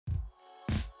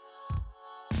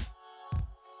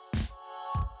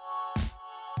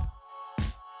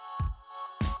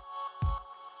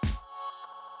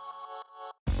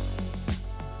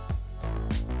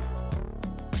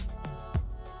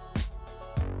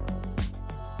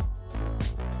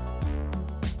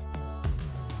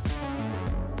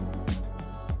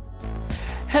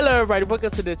Hello, everybody.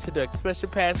 Welcome to the Nintendo Expression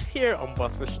Pass here on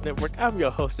Boss Rush Network. I'm your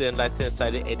host and Enlightened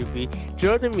Insider ADV.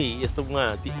 Joining me is the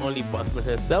one, the only Bossman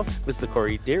himself, Mr.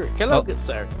 Corey Derrick. Hello, good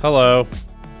sir. Hello.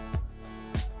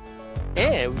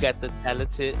 And we got the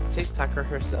talented TikToker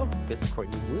herself, Mr.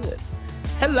 Courtney Woods.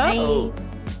 Hello.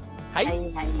 Hi.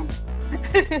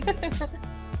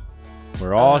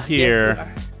 We're all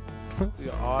here. Yes, we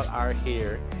all are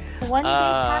here. One big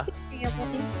happy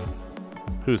family.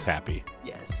 Who's happy?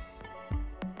 Yes.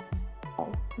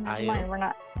 Oh, I never mind. am. We're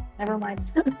not. Never mind.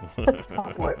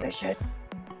 Board mission.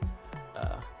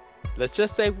 Let's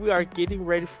just say we are getting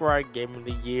ready for our game of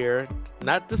the year.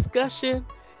 Not discussion.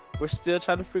 We're still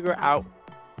trying to figure out,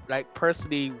 like,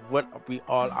 personally, what we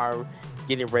all are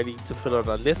getting ready to put on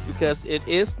our list, because it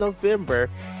is November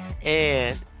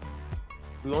and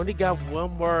we only got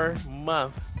one more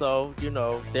month. So,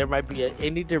 there might be an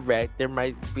indie direct, there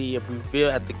might be a reveal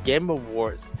at the Game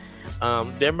Awards.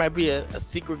 There might be a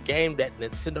secret game that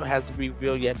Nintendo hasn't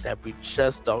revealed yet that we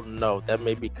just don't know. That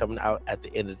may be coming out at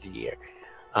the end of the year.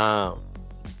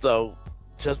 So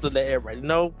just to let everybody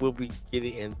know, we'll be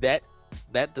getting in that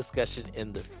discussion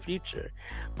in the future.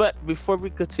 But before we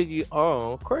continue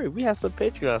on, Corey, we have some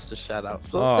Patreons to shout out.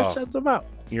 So let's shout them out.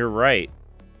 You're right.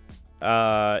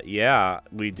 Yeah,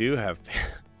 we do have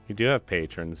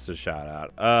patrons to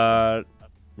shout out.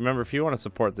 Remember, if you want to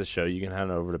support this show, you can head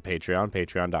over to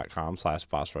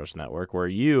patreon.com/BossRushNetwork, where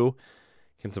you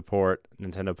can support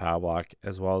Nintendo Power Block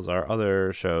as well as our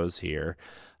other shows here.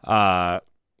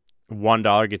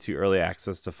 $1 gets you early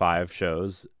access to 5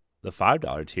 shows. The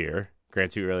 $5 tier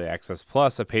grants you early access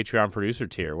plus a Patreon producer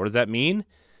tier. What does that mean?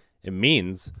 It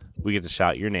means we get to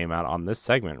shout your name out on this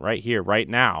segment right here, right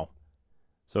now.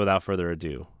 So without further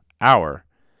ado, our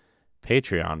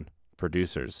Patreon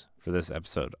producers for this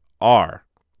episode are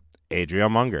Adriel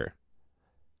Munger,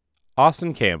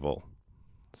 Austin Campbell,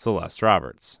 Celeste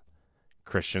Roberts,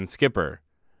 Christian Skipper,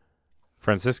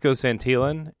 Francisco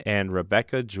Santillan, and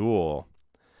Rebecca Jewell.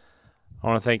 I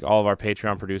want to thank all of our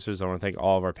Patreon producers. I want to thank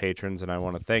all of our patrons, and I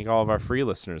want to thank all of our free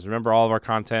listeners. Remember, all of our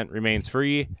content remains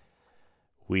free.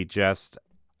 We just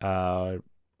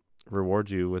reward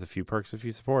you with a few perks if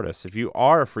you support us. If you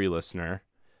are a free listener,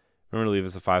 remember to leave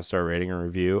us a 5-star rating and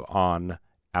review on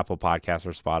Apple Podcasts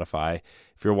or Spotify.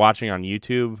 If you're watching on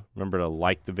YouTube, remember to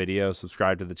like the video,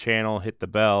 subscribe to the channel, hit the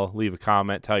bell, leave a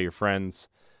comment, tell your friends,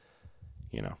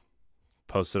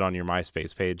 post it on your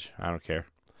MySpace page. I don't care.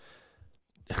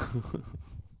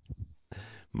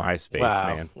 MySpace,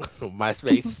 Wow. man.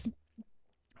 MySpace.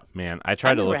 Man, I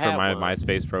tried to look for my one.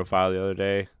 MySpace profile the other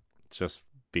day just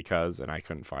because, and I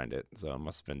couldn't find it, so it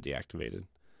must have been deactivated.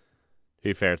 To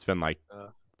be fair, it's been like, I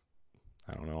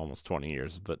don't know, almost 20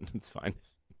 years, but it's fine.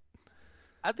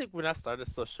 I think when I started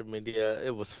social media,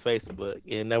 it was Facebook,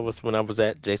 and that was when I was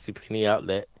at JCPenney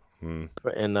Outlet in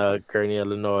Kearney,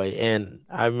 Illinois. And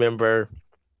I remember,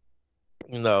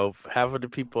 half of the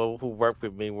people who worked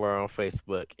with me were on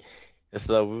Facebook, and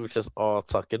so we were just all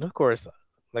talking. Of course,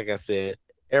 like I said,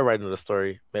 everybody knew the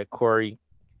story. Met Corey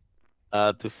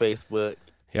through Facebook.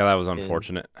 Yeah, that was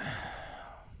unfortunate.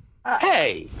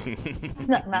 Hey, It's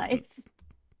not nice.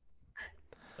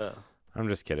 I'm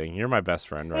just kidding. You're my best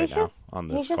friend right He's now just, on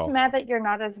this he's just call. mad that you're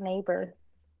not his neighbor.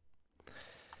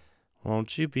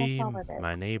 Won't you be That's all it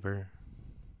my is. neighbor?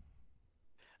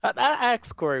 I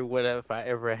asked Corey what if I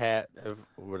ever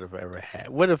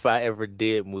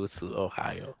did move to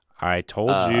Ohio. I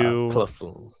told you. Plus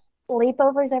soon.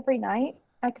 Sleepovers every night?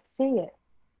 I could see it.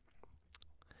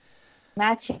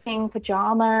 Matching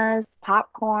pajamas,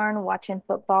 popcorn, watching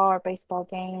football or baseball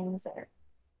games, or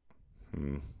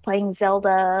playing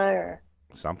Zelda or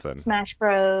Something. Smash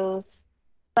Bros.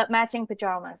 But matching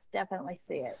pajamas, definitely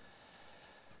see it.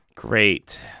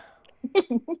 Great.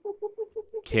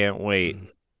 Can't wait.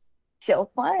 So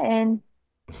fun.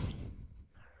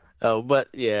 Oh, but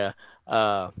yeah.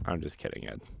 I'm just kidding,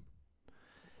 Ed.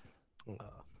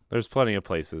 There's plenty of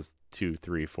places 2,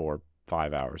 3, 4,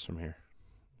 5 hours from here.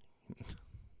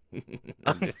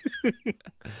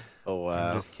 Oh wow.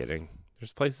 I'm just kidding.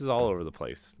 There's places all over the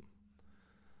place.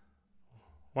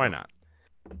 Why not?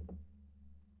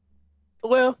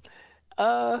 Well,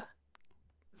 so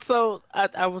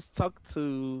I was talking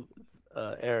to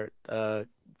Eric,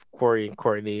 Corey, and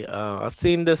Courtney. I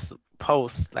seen this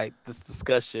post, like this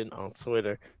discussion on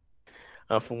Twitter,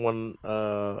 from one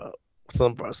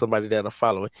somebody that I'm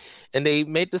following, and they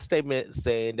made the statement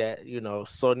saying that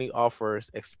Sony offers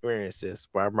experiences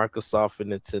while Microsoft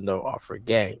and Nintendo offer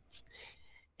games,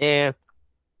 and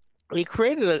it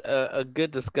created a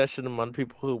good discussion among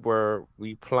people who were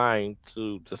replying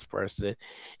to this person,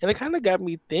 and it kind of got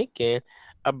me thinking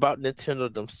about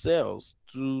Nintendo themselves.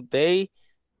 Do they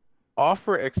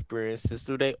offer experiences?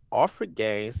 Do they offer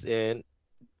games? And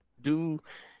do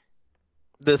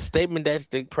the statement that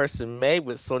the person made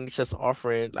with Sony just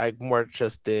offering like more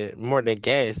than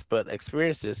games, but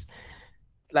experiences,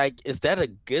 like is that a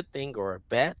good thing or a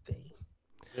bad thing?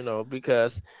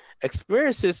 Because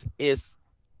experiences is,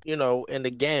 in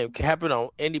the game can happen on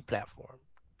any platform,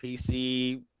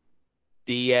 PC,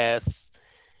 DS,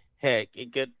 heck,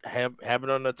 it could happen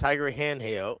on the Tiger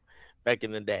handheld back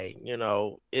in the day.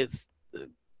 It's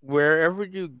wherever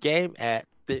you game at,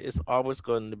 there is always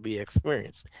going to be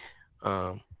experience.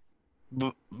 Um,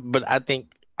 but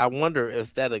I wonder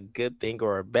is that a good thing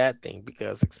or a bad thing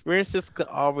because experiences could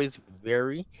always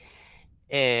vary,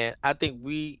 and I think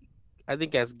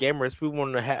as gamers we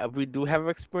want to have we do have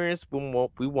experience,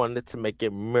 we wanted to make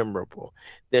it memorable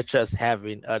than just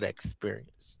having an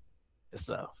experience and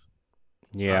stuff.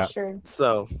 Yeah. Um, Sure.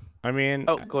 so I mean,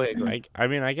 go ahead, Gray.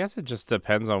 I guess it just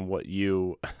depends on what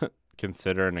you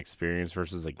consider an experience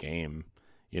versus a game,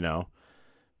 you know?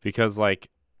 Because like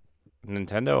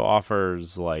Nintendo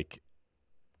offers like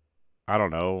I don't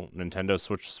know, Nintendo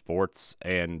Switch Sports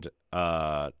and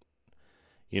Wii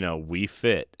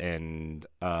Fit and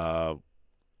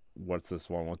what's this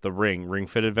one with the Ring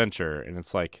Fit Adventure, and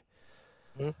it's like,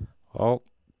 Mhm. well,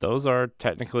 those are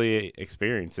technically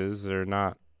experiences. They're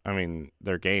not. I mean,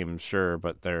 they're games, sure,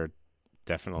 but they're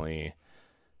definitely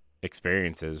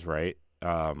experiences, right?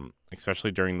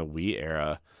 Especially during the Wii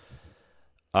era.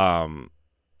 Um,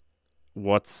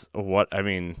 what? I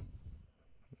mean,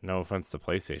 no offense to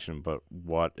PlayStation, but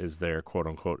what is their quote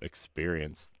unquote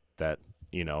experience that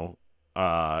you know,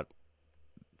 40%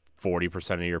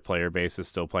 of your player base is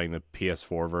still playing the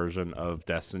PS4 version of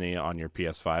Destiny on your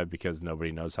PS5 because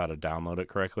nobody knows how to download it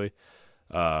correctly.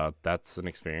 That's an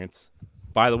experience.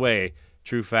 By the way,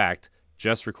 true fact,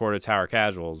 just recorded Tower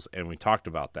Casuals and we talked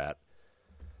about that.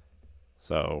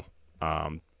 So,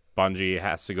 Bungie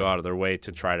has to go out of their way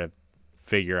to try to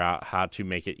figure out how to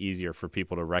make it easier for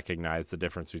people to recognize the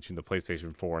difference between the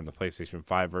PlayStation 4 and the PlayStation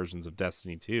 5 versions of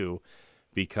Destiny 2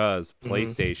 because Mhm.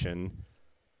 PlayStation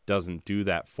doesn't do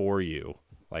that for you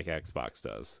like Xbox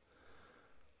does.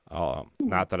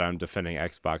 Not that I'm defending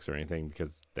Xbox or anything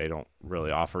because they don't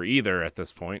really offer either at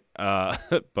this point.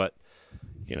 But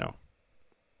you know,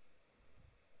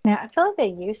 Yeah, I feel like they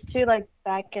used to like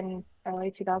back in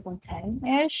early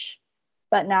 2010-ish,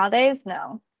 but nowadays,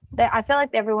 no. I feel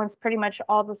like everyone's pretty much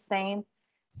all the same.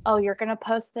 Oh, you're gonna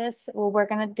post this? Well, we're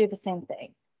gonna do the same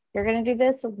thing. You're gonna do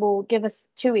this? We'll give us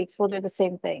 2 weeks, we'll do the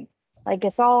same thing. Like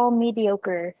it's all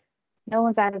mediocre. No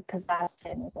one's added pizzazz to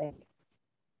anything,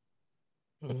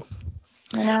 Mhm.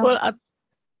 you know? Well,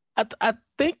 I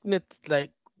think that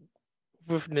like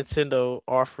with Nintendo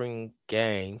offering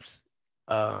games,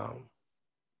 um,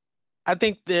 I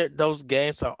think that those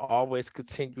games are always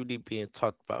continually being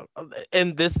talked about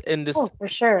in this Oh, for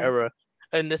sure.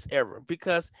 era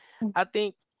because I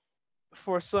think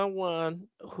for someone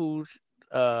who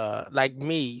like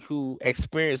me who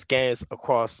experienced games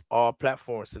across all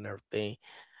platforms and everything,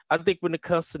 I think when it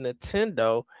comes to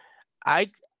Nintendo,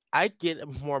 I I get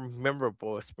more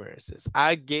memorable experiences.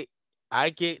 I get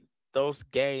those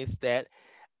games that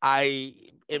I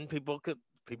and people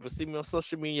see me on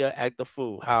social media act a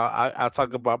fool. How I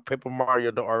talk about Paper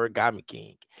Mario the Origami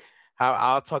King, how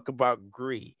I'll talk about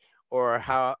Gree, or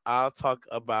how I'll talk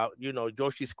about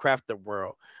Yoshi's Crafted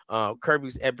World,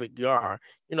 Kirby's Epic Yarn.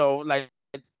 Like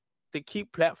the key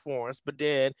platforms, but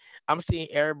then I'm seeing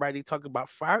everybody talk about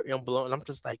Fire Emblem, and I'm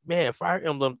just like, man, Fire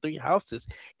Emblem Three Houses.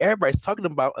 Everybody's talking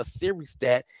about a series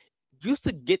that used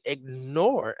to get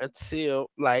ignored until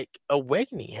like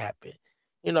Awakening happened.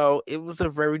 It was a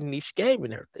very niche game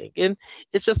and everything. And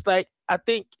it's just like I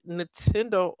think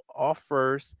Nintendo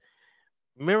offers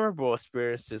memorable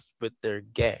experiences with their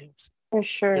games. For You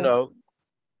sure.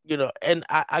 know, and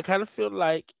I kind of feel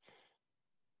like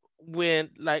when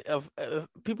like if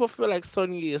people feel like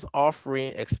Sony is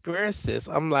offering experiences,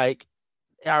 I'm like,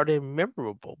 are they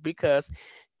memorable? Because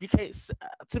you can't.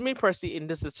 To me personally, and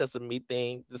this is just a me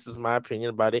thing. This is my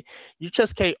opinion about it. You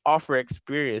just can't offer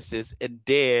experiences, and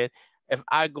then if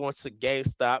I go into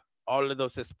GameStop, all of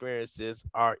those experiences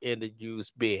are in the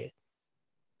used bin.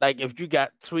 Like if you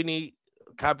got 20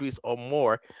 copies or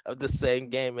more of the same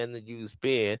game in the used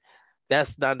bin,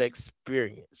 that's not an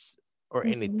experience or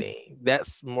Mhm. anything.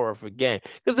 That's more of a game.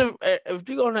 Because if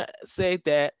you're gonna say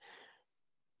that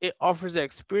it offers an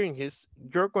experience,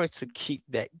 you're going to keep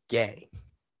that game.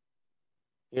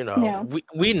 Yeah.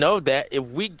 We know that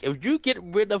if you get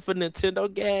rid of a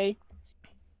Nintendo game,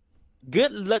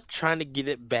 good luck trying to get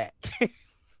it back.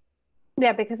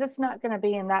 Yeah, because it's not gonna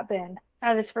be in that bin.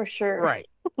 That is for sure. Right.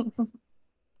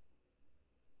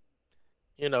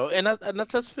 And I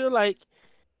just feel like,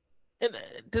 and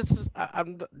this is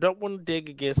don't want to dig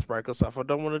against Microsoft. I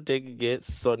don't want to dig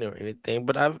against Sony or anything,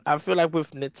 but I feel like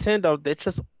with Nintendo, they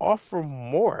just offer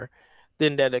more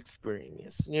than that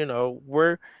experience.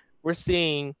 We're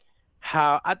seeing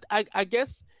how I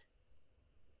guess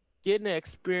getting an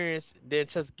experience than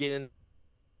just getting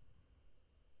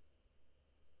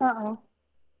Uh-oh.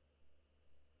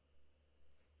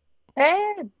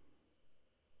 Ed.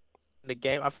 the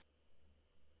game.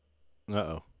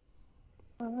 Uh-oh.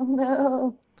 Oh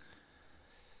no.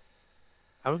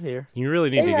 I'm here. You really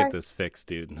need There to you get are. this fixed,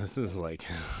 dude. This is like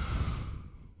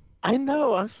I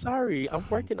know. I'm sorry. I'm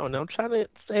working on it. I'm trying to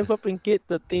save up and get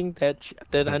the thing that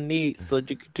I need so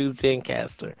you can do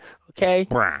Zencaster. Okay.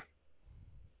 Brah.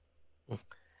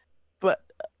 But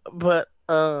but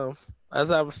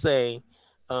as I was saying,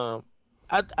 um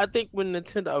I think when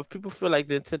Nintendo, if people feel like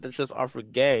Nintendo just offer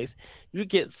games, you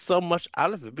get so much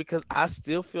out of it because I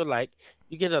still feel like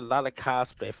you get a lot of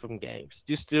cosplay from games.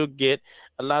 You still get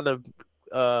a lot of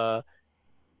uh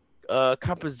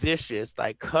compositions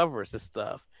like covers and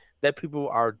stuff that people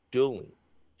are doing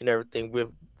and everything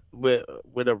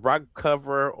with a rock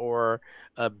cover or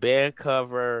a band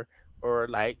cover, or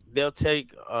like they'll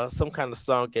take some kind of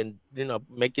song and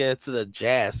make it into the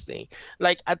jazz thing.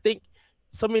 Like I think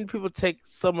so many people take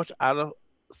so much out of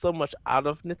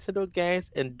Nintendo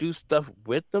games and do stuff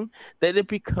with them that it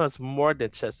becomes more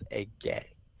than just a game.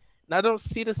 And I don't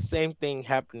see the same thing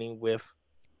happening with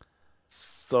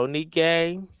Sony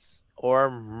games or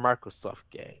Microsoft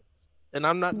games. And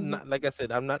Mhm. like I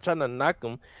said, I'm not trying to knock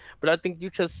them, but I think you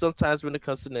just sometimes when it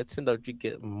comes to Nintendo, you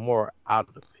get more out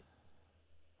of it.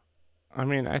 I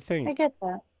mean, I get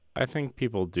that. I think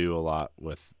people do a lot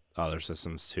with other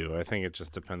systems too. I think it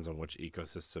just depends on which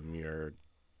ecosystem you're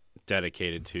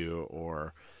dedicated to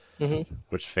or Hmm.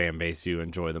 which fan base you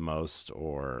enjoy the most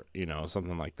or,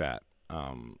 something like that.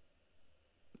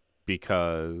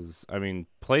 Because I mean,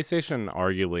 PlayStation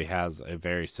arguably has a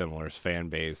very similar fan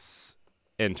base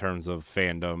in terms of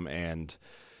fandom and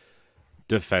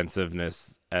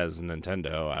defensiveness as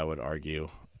Nintendo, I would argue.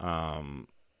 Um,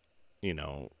 you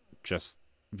know, just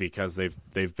because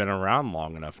they've been around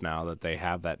long enough now that they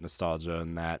have that nostalgia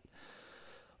and that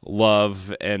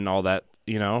love and all that.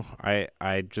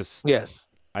 I just Yes.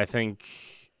 I think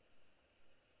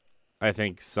I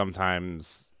think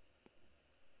sometimes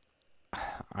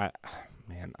I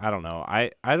man, I don't know.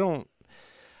 I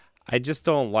just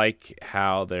don't like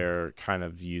how they're kind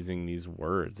of using these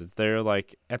words. They're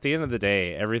like at the end of the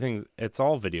day, it's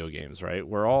all video games, right?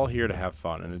 We're all here to have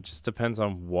fun, and it just depends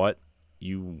on what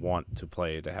you want to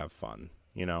play to have fun.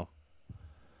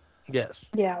 Yes.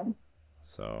 Yeah.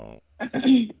 So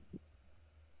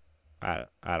I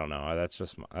don't know.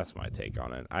 That's my take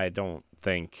on it. I don't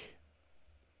think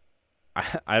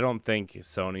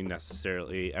Sony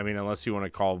necessarily. I mean, unless you want to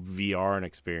call VR an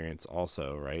experience,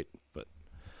 also, right? But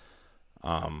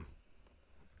um,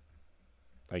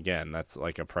 again, that's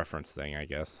like a preference thing, I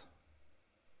guess.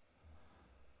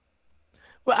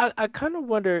 Well, I kind of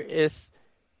wonder is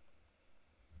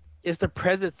the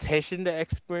presentation the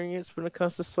experience when it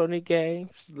comes to Sony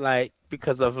games, like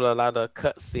because of a lot of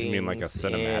You mean like a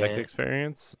cutscenes cinematic and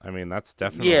experience? I mean, that's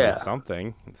definitely yeah,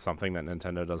 something that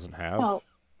Nintendo doesn't have, Well,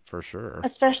 for sure.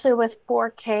 especially with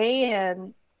 4K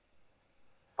and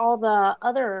all the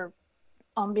other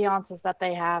ambiances that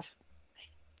they have.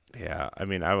 Yeah, I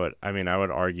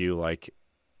would argue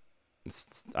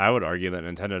I would argue that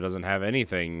Nintendo doesn't have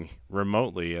anything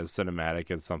remotely as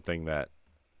cinematic as something that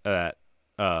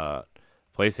uh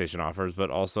PlayStation offers, but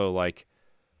also like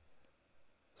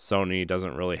Sony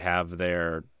doesn't really have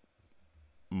their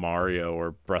Mario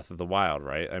or Breath of the Wild,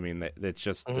 right? I mean,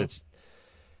 hmm it's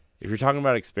if you're talking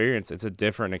about experience, it's a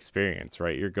different experience,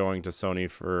 right? You're going to Sony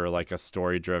for like a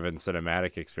story-driven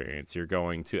cinematic experience. You're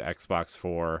going to Xbox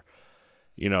for,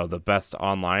 the best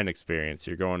online experience.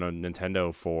 You're going to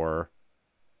Nintendo for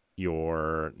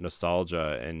your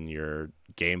nostalgia and your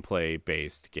gameplay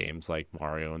based games like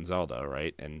Mario and Zelda,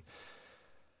 right? And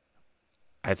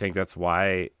I think that's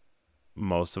why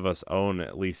most of us own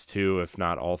at least two, if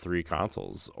not all three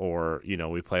consoles. Or,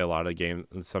 we play a lot of games.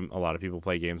 A lot of people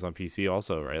play games on PC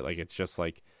also, right? Like it's just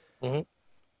like hmm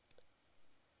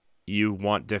you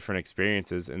want different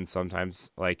experiences, and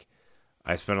sometimes like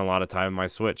I spend a lot of time on my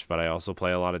Switch, but I also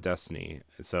play a lot of Destiny.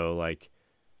 So like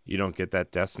you don't get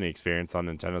that Destiny experience on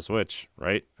Nintendo Switch,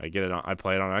 right? I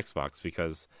play it on Xbox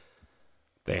because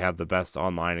they have the best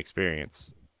online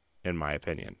experience, in my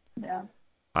opinion. Yeah.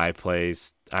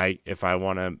 If I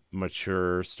want a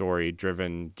mature story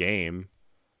driven game,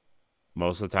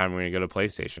 most of the time I'm going to go to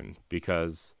PlayStation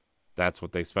because that's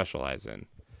what they specialize in.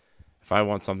 If I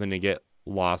want something to get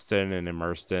lost in and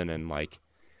immersed in, and like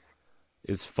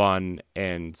is fun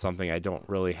and something I don't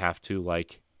really have to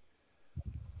like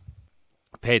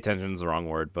pay attention is the wrong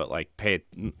word, but like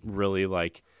really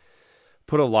like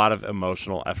put a lot of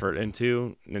emotional effort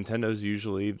into. Nintendo's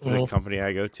usually the company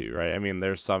I go to, right? I mean,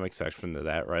 there's some exception to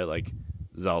that, right? Like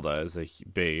Zelda is a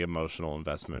big emotional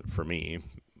investment for me,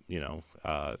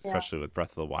 especially with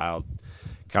Breath of the Wild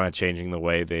kind of changing the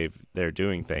way they're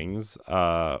doing things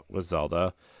with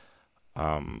Zelda.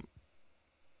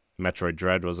 Metroid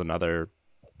Dread was another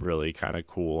really kind of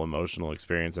cool emotional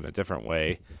experience in a different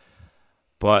way,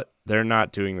 but they're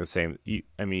not doing the same.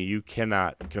 You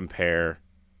cannot compare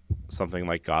something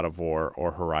like God of War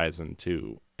or Horizon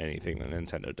to anything that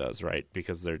Nintendo does, right?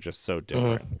 Because they're just so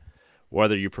different.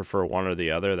 Whether you prefer one or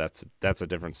the other, that's a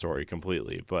different story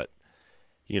completely. But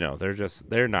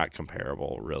they're not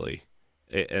comparable really,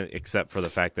 except for the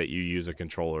fact that you use a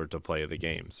controller to play the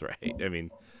games, right? I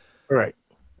mean, right.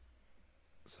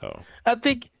 So I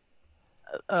think,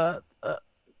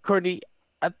 Courtney,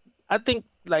 I think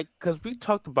like because we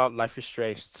talked about Life is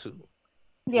Strange too,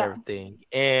 and Yeah. everything,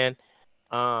 and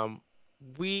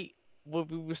we what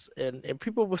we was and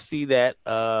people will see that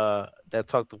that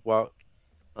talked about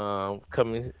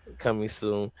coming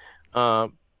soon,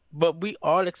 but we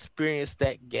all experienced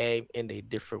that game in a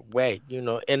different way,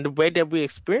 and the way that we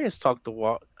experienced Talk to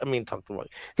Walk,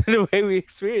 the way we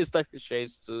experienced Life is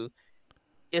Strange 2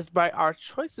 is by our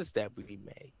choices that we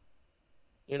made,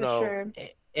 For sure.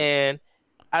 and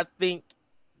I think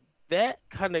that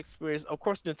kind of experience, of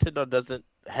course, Nintendo doesn't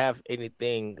have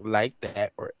anything like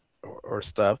that or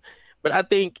stuff, but I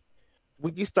think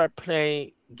when you start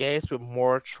playing games with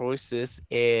more choices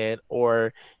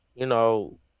or you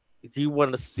know you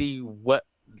want to see what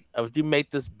if you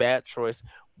make this bad choice,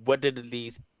 what did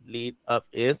it lead up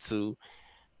into?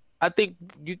 I think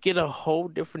you get a whole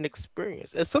different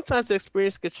experience, and sometimes the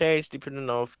experience could change depending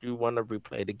on if you want to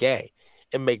replay the game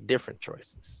and make different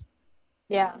choices.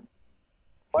 Yeah.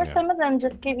 Or yeah, some of them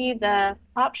just give you the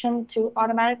option to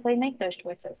automatically make those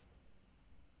choices.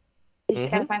 You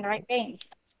just gotta Hmm. find the right games.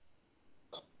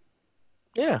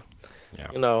 Yeah, yeah,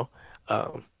 you know,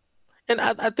 um, and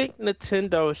I think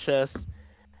Nintendo is just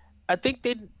I think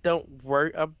they don't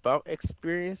worry about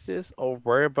experiences or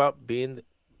worry about being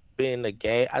a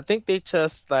game. I think they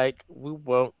just like we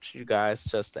want you guys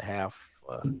just to have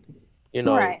fun. You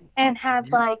know, Right. And have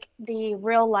you, like the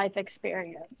real life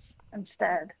experience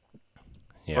instead.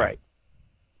 yeah, right?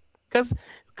 Because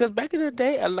back in the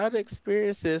day, a lot of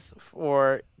experiences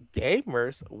for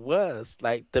gamers was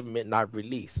like the midnight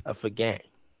release of a game.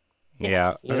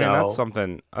 yeah. Yes. I You mean, that's know,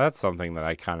 something that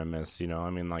I kind of miss. I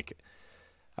mean, like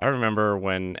I remember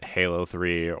when Halo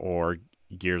 3 or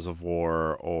Gears of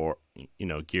War or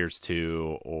Gears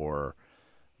 2 or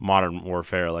Modern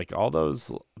Warfare, like all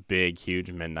those big,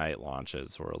 huge midnight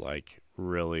launches were like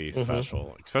really hmm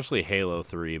special, especially Halo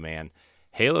 3, man.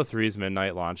 Halo 3's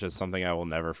midnight launch is something I will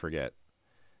never forget.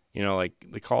 Like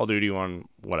the Call of Duty one,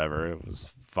 whatever, it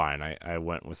was fine. I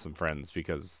went with some friends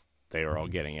because they were all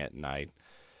getting it, and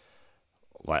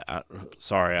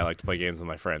sorry, I like to play games with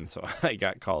my friends, so I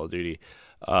got Call of Duty.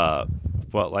 Uh,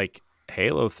 but like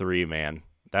Halo 3, man,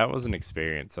 that was an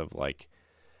experience of like,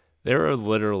 there are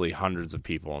literally hundreds of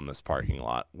people in this parking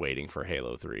lot waiting for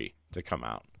Halo 3 to come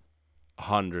out.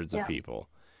 Hundreds of Yeah. people.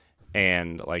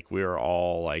 And like we were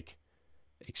all like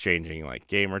exchanging like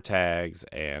gamer tags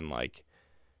and like,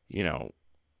 you know,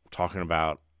 talking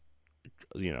about,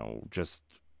 just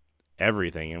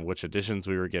everything and which editions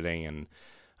we were getting. And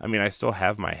I mean, I still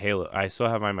have my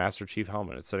Master Chief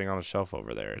helmet. It's sitting on a shelf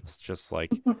over there. It's just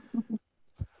like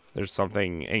there's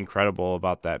something incredible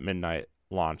about that midnight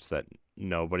launch that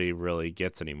nobody really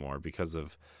gets anymore because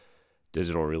of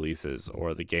digital releases,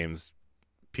 or the games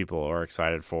people are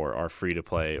excited for are free to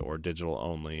play or digital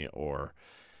only, or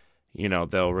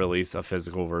they'll release a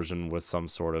physical version with some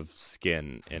sort of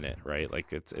skin in it, right?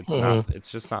 Like hmm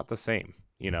it's just not the same,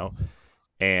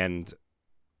 and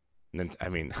I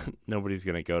mean, nobody's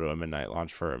gonna go to a midnight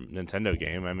launch for a Nintendo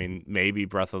game. I mean, maybe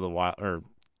Breath of the Wild or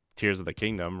Tears of the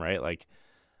Kingdom, right? Like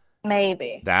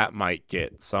Maybe. that might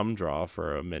get some draw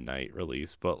for a midnight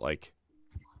release, but like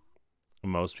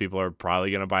most people are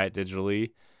probably gonna buy it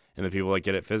digitally, and the people that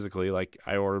get it physically, like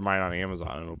I ordered mine on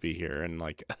Amazon, and it'll be here, and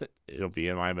like it'll be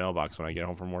in my mailbox when I get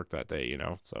home from work that day,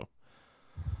 So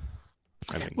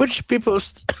I mean, which people,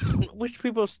 which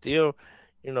people still,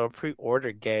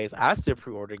 pre-order games. I still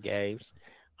pre-order games.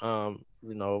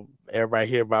 Everybody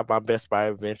hear about my Best Buy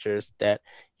adventures that,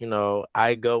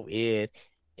 I go in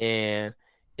and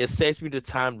it saves me the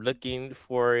time looking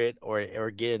for it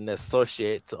or getting an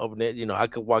associate to open it. I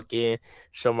could walk in,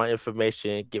 show my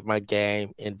information, get my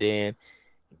game, and then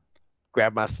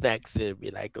grab my snacks and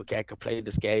be like, okay, I can play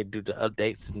this game, do the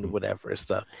updates and whatever and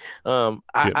stuff. Get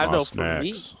I my know for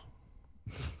me, snacks.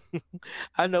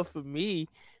 I know for me,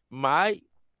 my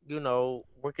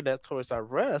working at Toys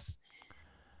R Us,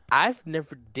 I've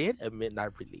never did a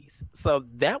midnight release, so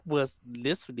that was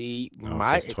literally Oh,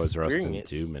 my because Toys R Us didn't do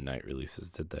experience. midnight releases,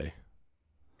 did they?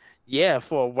 Yeah,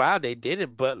 for a while they did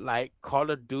it, but like Call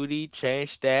of Duty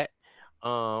changed that.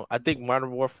 I think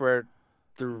Modern Warfare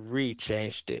 3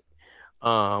 changed it.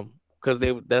 Because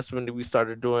that's when we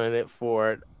started doing it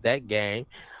for that game.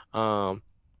 Um,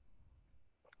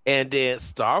 and then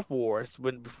Star Wars,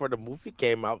 when before the movie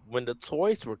came out, when the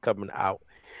toys were coming out,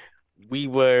 we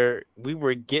would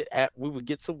get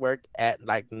to work at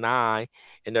like 9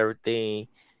 and everything,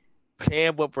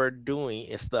 plan what we're doing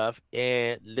and stuff,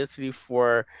 and literally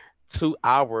for 2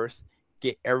 hours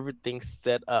get everything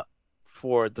set up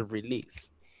for the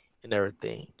release and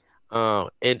everything. And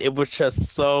it was just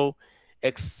so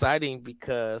exciting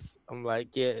because I'm like,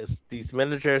 yeah, it's these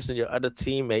managers and your other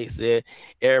teammates and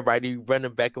everybody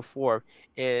running back and forth,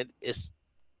 and it's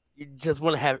you just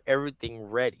want to have everything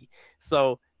ready.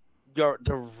 So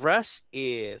the rush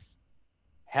is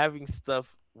having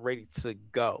stuff ready to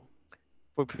go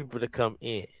for people to come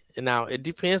in. And now it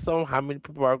depends on how many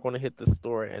people are going to hit the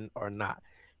store and or not,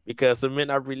 because the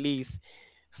midnight release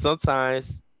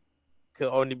sometimes could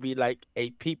only be like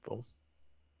 8 people,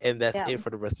 and that's Yeah. it for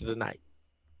the rest of the night.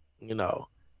 You know,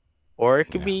 or it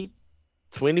could Yeah. be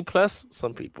 20 plus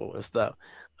some people and stuff.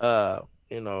 Uh,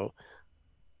 you know,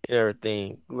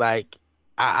 everything like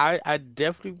I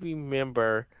definitely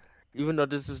remember, even though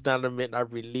this is not a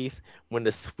midnight release, when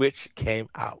the Switch came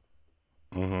out.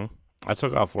 I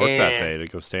took off work that And day to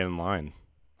go stand in line.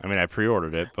 I mean, I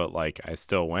pre-ordered it, but like I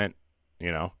still went,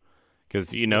 you know, because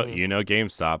mhm. you know,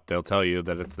 GameStop, they'll tell you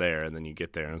that it's there, and then you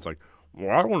get there, and it's like,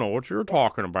 well, I don't know what you're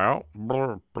talking about.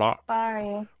 Blah blah.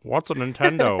 Sorry. What's a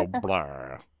Nintendo?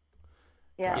 Blah.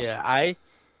 Yeah. Gotcha. Yeah,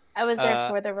 I was there uh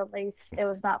for the release. It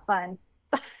was not fun.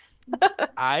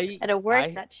 I Had to work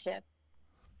I that shift.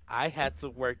 I had to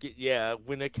work it. Yeah,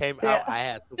 when it came out, Yeah. I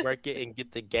had to work it and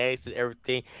get the games and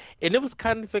everything. And it was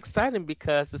kind of exciting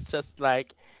because it's just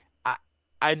like I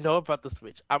I know about the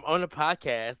Switch. I'm on a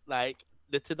podcast like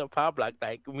Nintendo Power Block,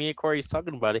 like me and Corey's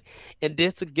talking about it. And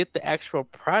then to get the actual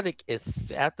product and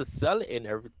have to sell it and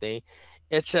everything,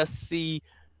 and just see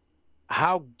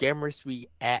how gamers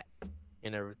react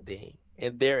and everything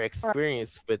and their Right.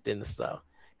 experience within the stuff.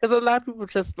 Because a lot of people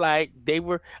just like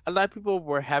a lot of people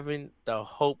were having the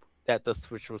hope that the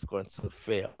Switch was going to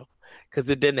fail because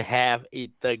it didn't have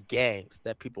the games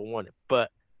that people wanted.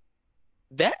 But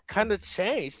that kind of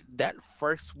changed that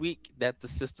first week that the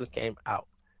system came out.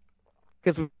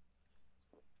 Because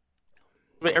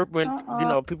when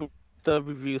Uh-uh. people the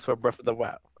reviews for Breath of the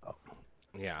Wild. Oh,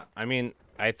 Yeah, I mean,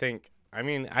 I think. I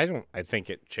mean, I don't. I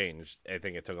think it changed. I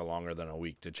think it took a longer than a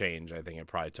week to change. I think it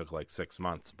probably took like 6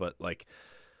 months. But like,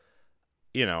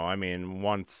 I mean,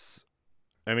 once.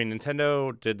 I mean,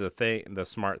 Nintendo did the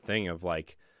smart thing of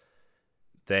like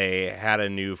they had a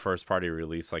new first party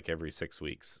release like every 6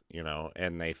 weeks,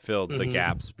 and they filled the mm-hmm.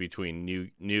 gaps between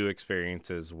new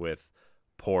experiences with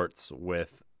ports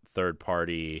with third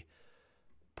party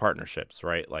partnerships,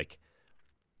 right? Like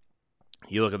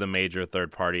you look at the major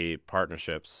third party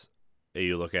partnerships,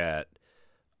 you look at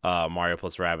Mario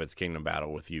plus Rabbids Kingdom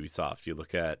Battle with Ubisoft, you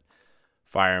look at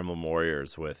Fire Emblem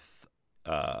Warriors with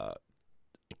Koei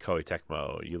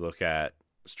Tecmo, you look at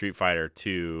Street Fighter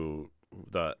 2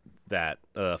 that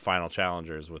Final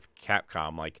Challengers with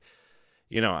Capcom. Like,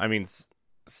 I mean,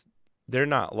 they're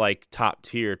not like top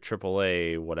tier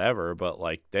AAA whatever, but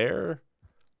like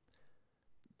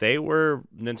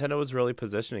Nintendo was really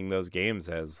positioning those games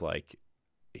as like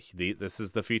this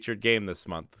is the featured game this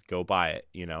month. Go buy it,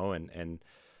 and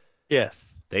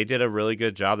Yes. they did a really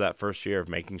good job that first year of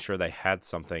making sure they had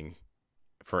something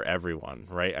for everyone,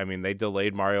 right? I mean, they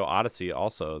delayed Mario Odyssey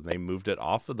also. They moved it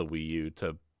off of the Wii U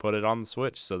to put it on the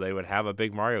Switch so they would have a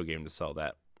big Mario game to sell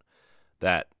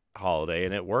that holiday,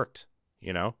 and it worked,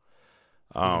 you know?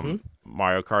 Mm-hmm.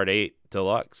 Mario Kart 8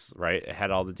 Deluxe, right? It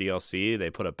had all the DLC. They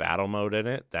put a battle mode in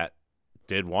it that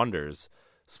did wonders.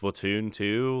 Splatoon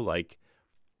 2, like,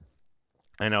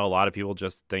 I know a lot of people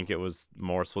just think it was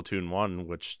more Splatoon 1,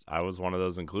 which I was one of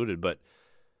those included, but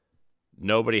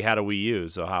nobody had a Wii U,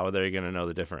 so how are they going to know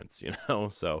the difference,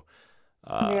 So,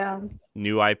 Yeah.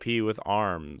 new IP with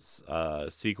ARMS,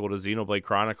 sequel to Xenoblade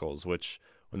Chronicles, which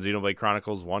when Xenoblade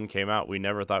Chronicles 1 came out, we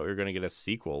never thought we were going to get a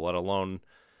sequel, let alone,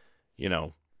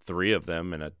 3 of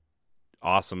them and a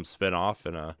awesome spin-off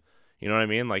and you know what I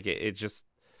mean? Like it just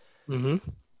Mm-hmm.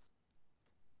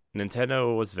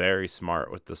 Nintendo was very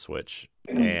smart with the Switch,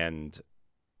 and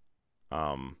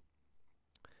Um,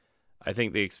 I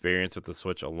think the experience with the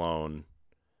Switch alone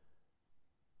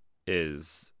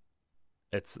is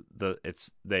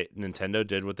Nintendo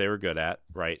did what they were good at,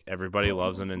 right? Everybody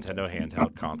loves a Nintendo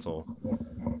handheld console.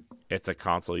 It's a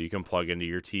console you can plug into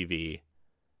your TV.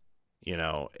 You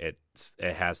know, it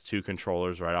has two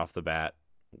controllers right off the bat.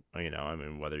 You know, I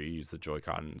mean, whether you use the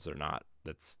Joy-Cons or not,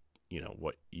 that's, you know,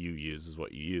 what you use is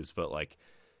what you use. But like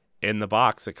in the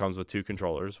box, it comes with two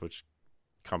controllers, which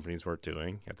companies weren't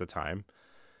doing at the time.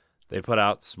 They put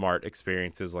out smart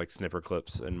experiences like Snipper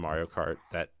Clips and Mario Kart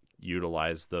that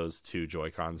utilize those two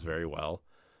Joy-Cons very well.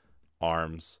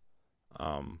 ARMS,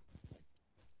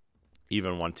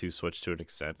 even 1-2 Switch to an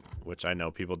extent, which I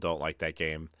know people don't like that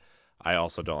game. I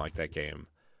also don't like that game.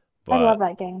 I love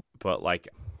that game. But like,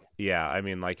 yeah, I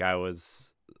mean, like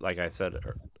I said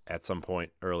at some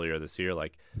point earlier this year,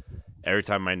 like every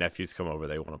time my nephews come over,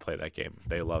 they want to play that game.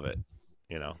 They love it.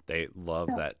 You know, they love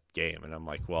that game. And I'm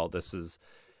like, well, this is,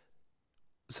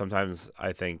 sometimes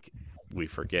I think we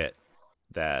forget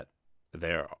that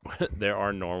there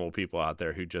are normal people out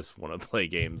there who just want to play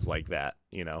games like that,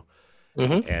 you know.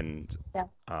 And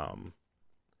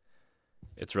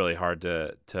it's really hard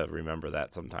to remember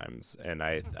that sometimes. And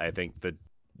I think the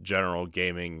general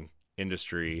gaming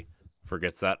industry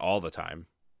forgets that all the time,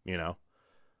 you know.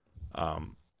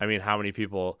 I mean, how many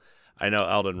people, I know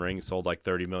Elden Ring sold like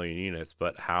 30 million units,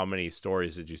 but how many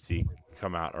stories did you see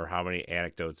come out, or how many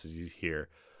anecdotes did you hear?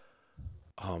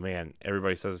 Oh man,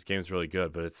 everybody says this game's really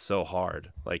good, but it's so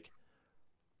hard. Like,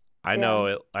 I know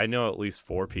at least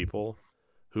 4 people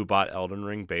who bought Elden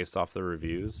Ring based off the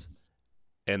reviews,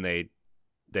 and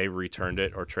they returned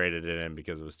it or traded it in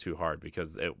because it was too hard,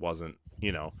 because it wasn't,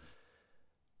 you know.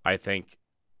 I think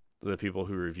the people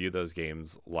who review those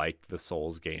games like the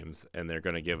Souls games, and they're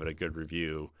going to give it a good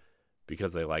review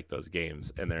because they like those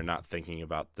games, and they're not thinking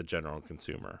about the general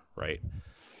consumer, right?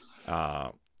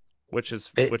 Which is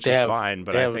fine,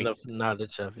 but they I have think enough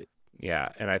knowledge of it. Yeah,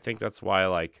 and I think that's why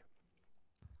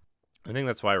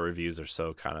reviews are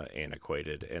so kind of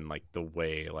antiquated, and like the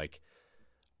way like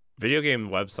video game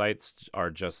websites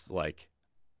are just like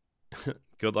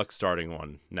good luck starting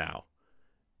one now.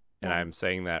 And I'm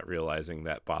saying that realizing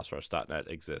that BossRush.net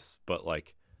exists, but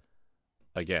like,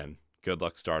 again, good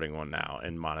luck starting one now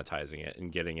and monetizing it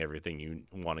and getting everything you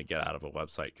want to get out of a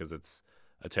website, because it's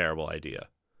a terrible idea.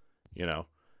 You know,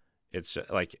 it's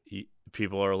just, like,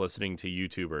 people are listening to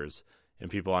YouTubers and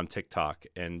people on TikTok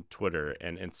and Twitter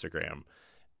and Instagram,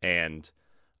 and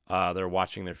they're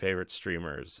watching their favorite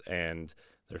streamers and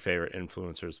their favorite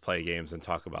influencers play games and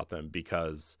talk about them,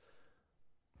 because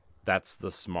that's the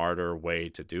smarter way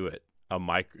to do it.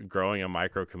 Growing a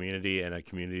micro community and a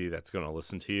community that's going to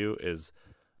listen to you is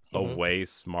a way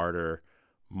smarter,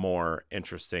 more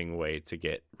interesting way to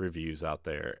get reviews out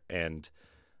there. And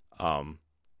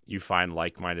you find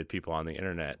like-minded people on the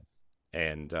internet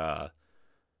and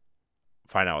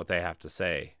find out what they have to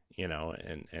say, you know.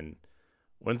 And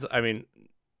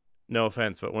no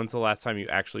offense, but when's the last time you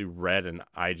actually read an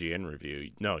IGN review?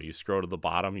 No, you scroll to the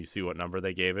bottom, you see what number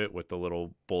they gave it with the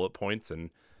little bullet points, and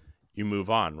you move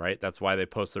on, right? That's why they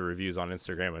post the reviews on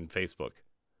Instagram and Facebook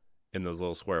in those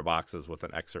little square boxes with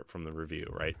an excerpt from the review,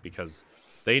 right? Because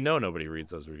they know nobody reads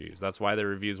those reviews. That's why the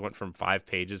reviews went from 5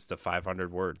 pages to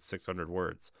 500 words, 600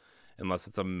 words, unless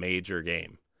it's a major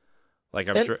game. Like,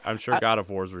 I'm sure God of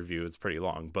War's review is pretty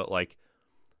long, but like,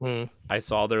 I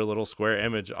saw their little square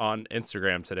image on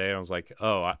Instagram today, and I was like,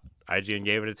 oh, IGN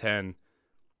gave it a 10.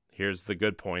 Here's the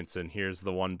good points, and here's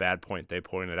the one bad point they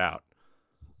pointed out.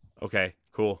 Okay,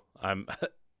 cool. I'm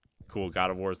cool.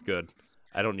 God of War is good.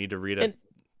 I don't need to read a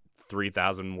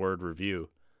 3,000 word review,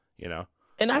 you know.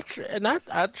 And I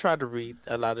try to read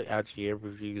a lot of IGN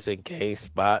reviews and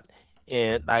GameSpot,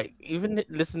 and like even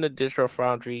listen to Distro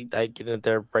Foundry, like get in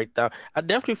their breakdown. I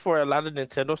definitely, for a lot of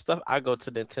Nintendo stuff, I go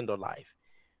to Nintendo Live,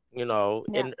 you know,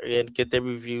 and get their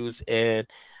reviews, and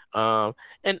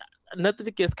nothing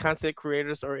against content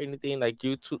creators or anything like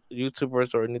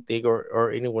YouTubers or anything,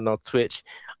 or anyone on Twitch.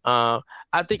 I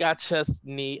think I just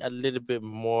need a little bit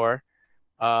more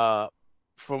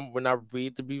from when I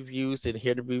read the reviews and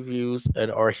hear the reviews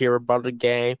or hear about the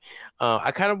game.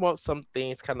 I kind of want some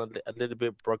things kind of a little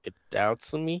bit broken down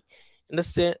to me in a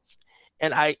sense.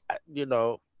 And you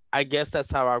know, I guess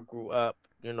that's how I grew up,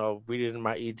 you know, reading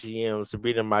my EGMs,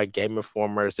 reading my Game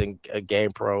Informers and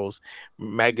Game Pros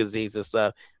magazines and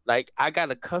stuff. Like, I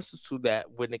got accustomed to that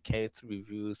when it came to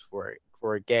reviews for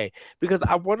a game, because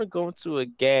I want to go into a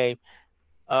game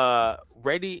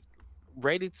ready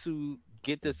to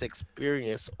get this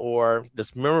experience or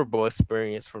this memorable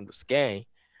experience from this game.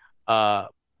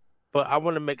 But I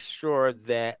want to make sure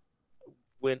that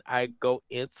when I go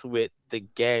into it, the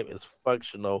game is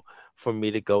functional for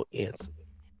me to go into it.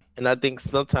 And I think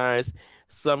sometimes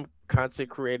some content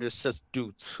creators just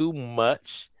do too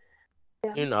much,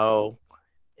 Yeah. you know,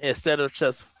 instead of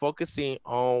just focusing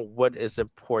on what is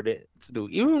important to do.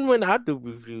 Even when I do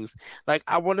reviews, like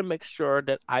I want to make sure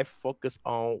that I focus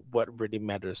on what really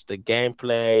matters, the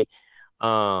gameplay,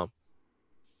 um,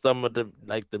 some of the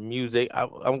like the music.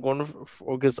 I'm going to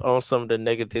focus on some of the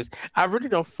negatives. I really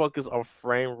don't focus on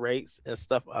frame rates and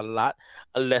stuff a lot,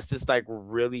 unless it's like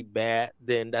really bad.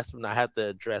 Then that's when I have to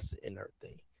address it and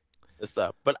everything and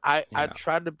stuff. But I Yeah.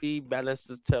 try to be balanced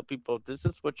to tell people this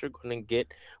is what you're going to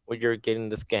get when you're getting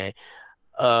this game.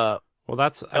 Uh, Well,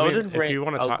 that's, I mean, Elden if Ring. you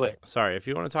want to Oh, talk, go ahead. sorry, if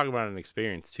you want to talk about an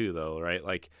experience too, though, right?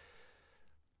 Like,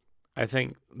 I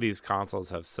think these consoles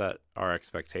have set our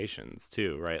expectations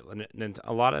too, right?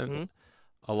 Hmm.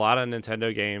 A lot of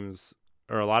Nintendo games,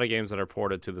 or a lot of games that are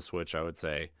ported to the Switch, I would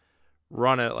say,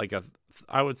 run at like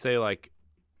I would say like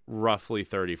roughly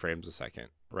 30 frames a second,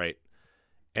 right?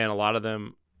 And a lot of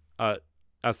them,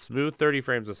 a smooth 30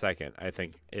 frames a second, I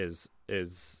think is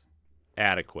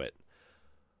adequate.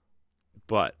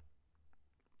 But,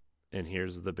 and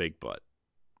here's the big but,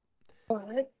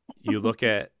 What? you look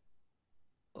at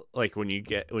like when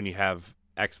you have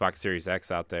Xbox Series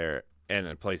X out there and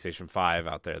a PlayStation 5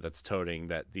 out there that's toting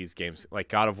that these games like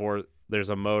God of War, there's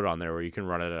a mode on there where you can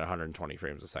run it at 120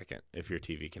 frames a second if your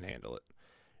TV can handle it.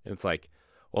 And it's like,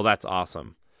 well, that's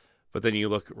awesome. But then you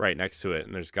look right next to it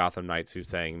and there's Gotham Knights who's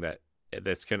saying that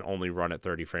this can only run at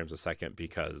 30 frames a second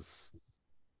because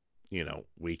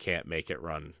we can't make it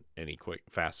run any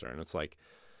faster. And it's like,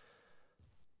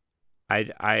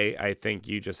 I think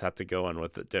you just have to go in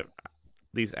with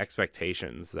these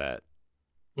expectations that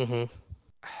Hmm.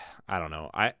 I don't know.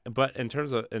 But in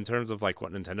terms of like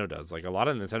what Nintendo does, like a lot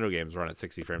of Nintendo games run at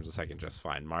 60 frames a second just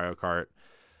fine. Mario Kart,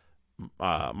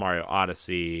 Mario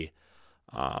Odyssey,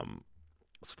 um,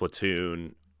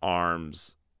 Splatoon,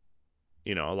 Arms.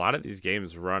 A lot of these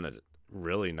games run it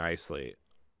really nicely,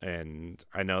 and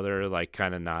I know they're like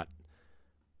kind of not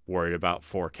worried about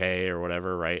 4K or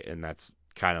whatever, right? And that's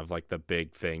kind of like the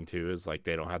big thing too, is like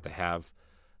they don't have to have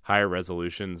higher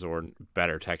resolutions or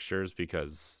better textures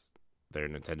because they're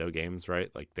Nintendo games, right?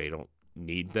 Like they don't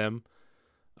need them.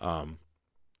 Um,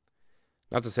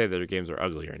 Not to say that their games are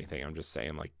ugly or anything. I'm just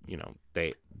saying, like,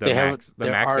 the They have max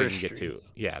their they can get artistry. to,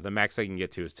 yeah, the max they can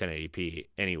get to is 1080p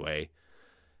anyway.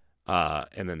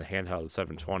 And then the handheld is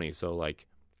 720. So like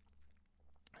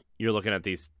you're looking at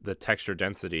the texture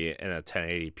density in a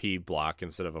 1080p block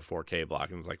instead of a 4K block,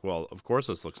 and it's like, well, of course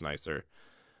this looks nicer.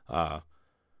 Uh,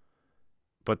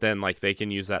 but then like they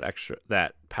can use that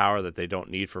power that they don't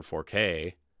need for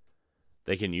 4K.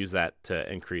 They can use that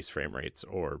to increase frame rates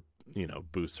or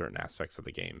boost certain aspects of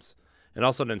the games. And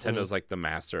also Hmm. Nintendo's like the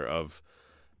master of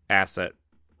asset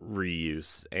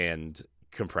reuse and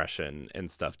compression and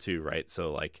stuff too, right?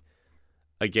 So like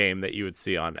a game that you would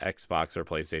see on Xbox or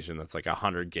PlayStation that's like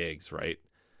 100 gigs, right?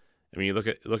 I mean, you look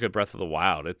at Breath of the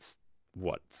Wild, it's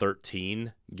what,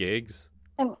 13 gigs?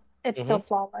 And it's still Hmm.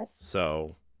 flawless.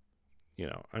 So,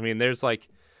 I mean, there's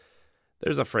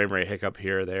a frame rate hiccup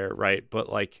here or there, right? But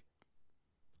like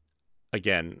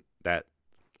again, that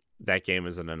game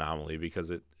is an anomaly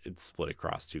because it's split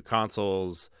across two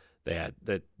consoles. They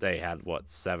had what,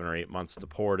 7 or 8 months to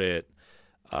port it.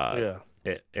 Yeah.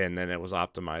 And then it was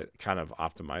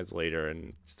optimized later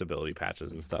in stability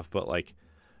patches and stuff. But like,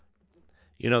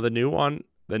 the new one,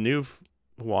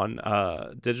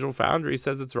 Digital Foundry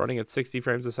says it's running at 60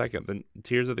 frames a second. The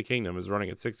Tears of the Kingdom is running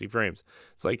at 60 frames.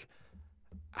 It's like,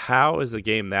 how is a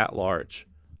game that large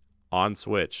on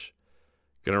Switch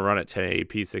gonna run at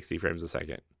 1080p 60 frames a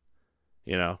second?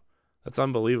 That's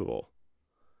unbelievable.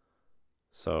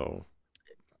 So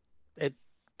It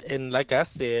and like I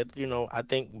said, I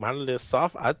think Monolith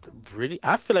Soft. I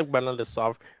feel like Monolith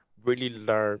Soft really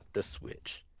learned the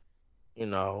Switch. You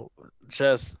know,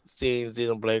 just seeing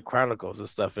Xenoblade Chronicles and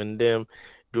stuff, and them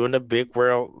doing a big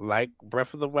world like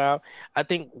Breath of the Wild. I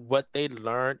think what they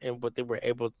learned and what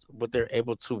they're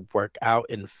able to work out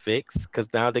and fix, because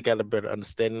now they got a better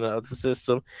understanding of the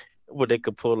system, what they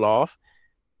could pull off.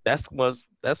 That's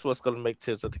what's gonna make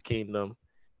Tears of the Kingdom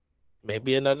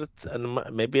maybe another 10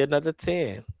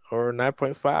 or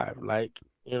 9.5. Like,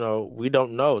 we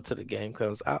don't know till the game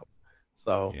comes out.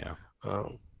 So, yeah,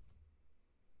 um,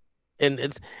 and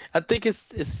I think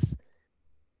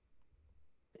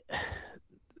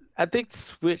I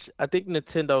think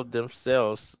Nintendo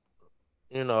themselves,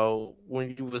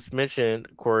 when you was mentioning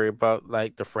Corey about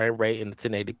like the frame rate in the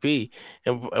 1080p,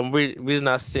 and reason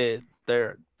I said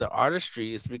the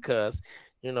artistry is because,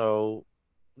 you know,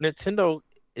 Nintendo.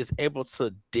 is able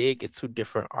to dig into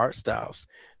different art styles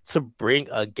to bring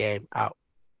a game out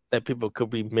that people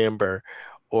could remember,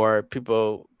 or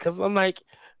people, because I'm like,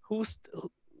 who's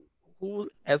who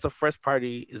as a first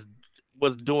party is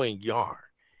was doing Yarn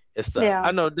and stuff. Yeah.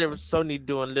 I know there was Sony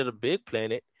doing Little Big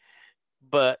Planet,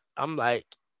 but I'm like,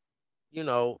 you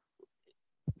know,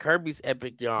 Kirby's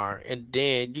Epic Yarn, and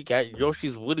then you got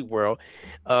Yoshi's Woody World,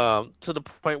 to the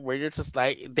point where you're just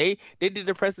like, they did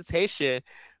a presentation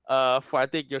for, I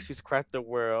think, Yoshi's Crafted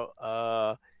World,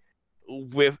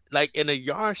 with like in a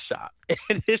yarn shop,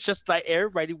 and it's just like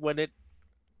everybody wanted.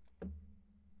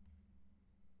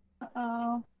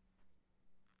 Oh.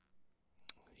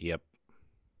 Yep.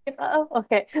 Oh,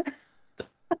 okay.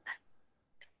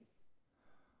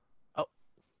 Oh,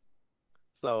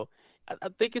 so I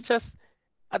think it's just,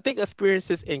 I think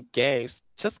experiences in games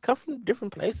just come from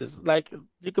different places. Like,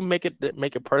 you can make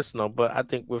it personal, but I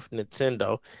think with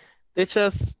Nintendo, they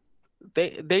just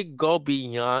they go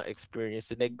beyond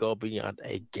experience, and they go beyond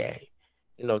a game.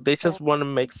 They Yeah. just want to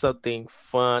make something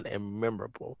fun and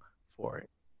memorable for it.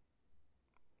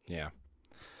 Yeah.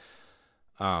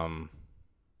 Um.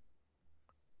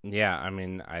 Yeah. I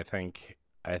mean, I think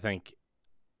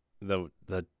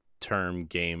the term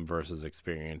game versus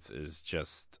experience is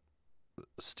just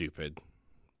stupid.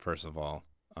 First of all,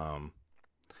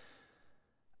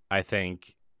 I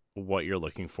think what you're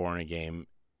looking for in a game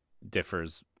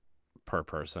differs per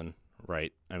person,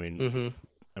 right? Hmm.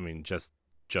 I mean, just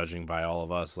judging by all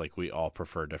of us, like, we all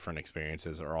prefer different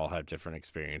experiences, or all have different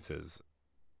experiences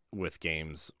with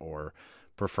games, or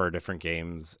prefer different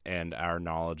games, and our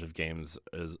knowledge of games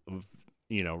is,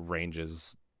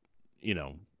 ranges, you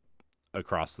know,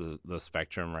 across the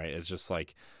spectrum, right? It's just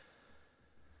like,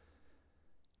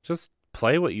 just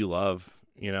play what you love,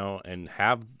 and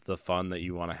have the fun that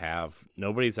you want to have.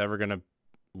 Nobody's ever going to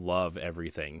love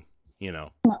everything,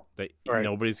 No. that Right.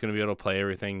 nobody's going to be able to play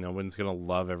everything. No one's going to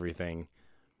love everything.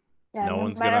 Yeah, No no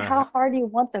one's matter how gonna, hard you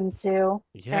want them to,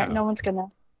 yeah, no one's gonna.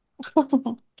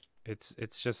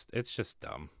 it's just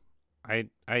dumb. I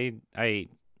I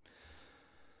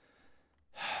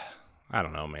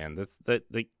don't know, man.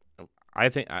 I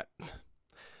think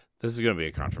this is going to be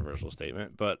a controversial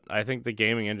statement, but I think the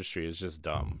gaming industry is just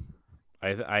dumb.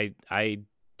 I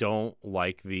don't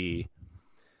like the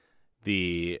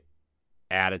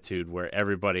attitude where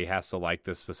everybody has to like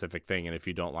this specific thing, and if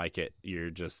you don't like it,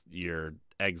 you're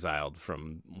exiled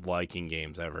from liking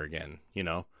games ever again.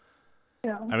 Yeah.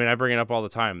 I mean, I bring it up all the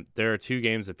time. There are two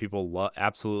games that people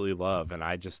absolutely love, and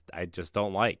I just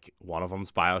don't like. One of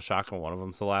them's BioShock, and one of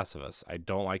them's The Last of Us. I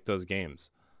don't like those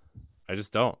games. I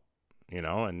just don't.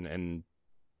 And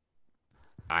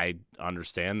I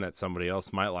understand that somebody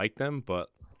else might like them, but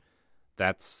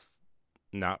that's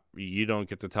not, you don't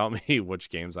get to tell me which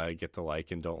games I get to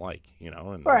like and don't like,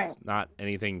 and Right. it's not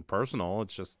anything personal.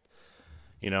 It's just,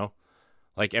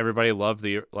 like, everybody loved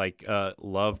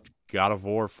loved God of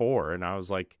War 4, and I was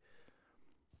like,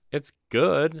 it's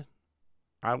good.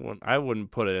 I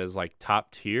wouldn't put it as like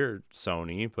top tier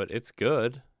Sony, but it's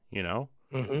good,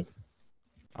 Hmm.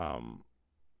 um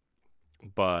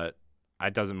but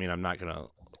it doesn't mean I'm not gonna,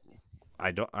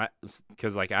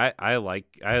 because like I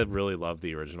really love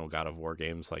the original God of War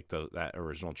games. Like, that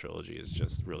original trilogy is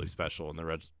just really special, and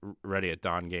the Ready at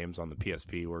Dawn games on the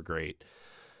PSP were great.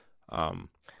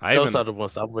 I Those even are the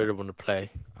ones I really want to play.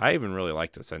 I even really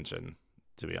liked Ascension,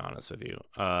 to be honest with you.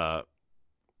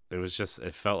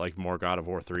 It felt like more God of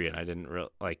War 3, and I didn't really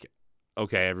like.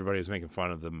 Okay, everybody was making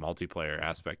fun of the multiplayer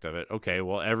aspect of it. Okay,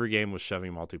 well, every game was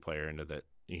shoving multiplayer into that,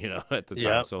 at the time.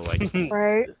 Yeah. So, like,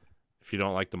 Right. if you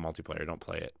don't like the multiplayer, don't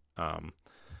play it.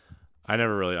 I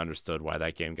never really understood why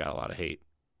that game got a lot of hate,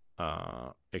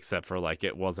 except for, like,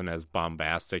 it wasn't as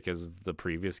bombastic as the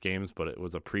previous games, but it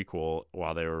was a prequel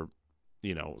while they were,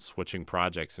 switching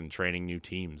projects and training new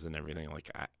teams and everything.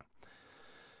 Like,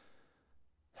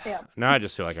 Yeah. now I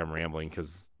just feel like I'm rambling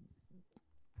because,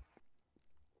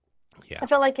 yeah, I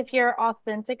feel like if you're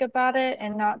authentic about it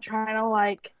and not trying to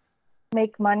like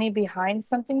make money behind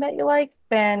something that you like,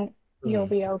 then you'll Mm.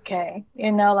 be okay.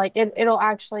 Like it'll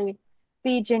actually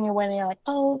be genuine and you're like,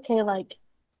 oh, okay, like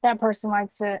that person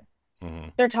likes it. hmm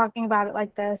They're talking about it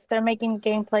like this. They're making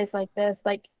gameplays like this.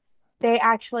 Like they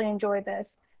actually enjoy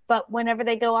this. But whenever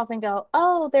they go off and go,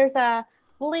 oh, there's a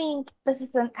link, this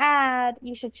is an ad,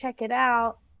 you should check it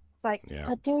out. It's like, yeah,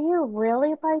 but do you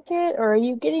really like it or are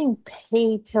you getting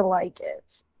paid to like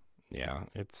it? yeah.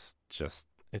 It's just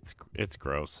it's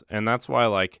gross, and that's why,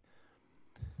 like,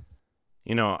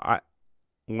 I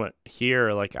what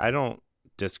here, like, I don't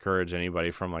discourage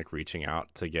anybody from, like, reaching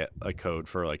out to get a code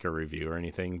for, like, a review or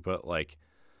anything, but, like,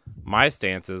 my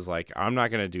stance is, like, I'm not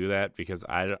gonna do that because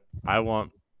I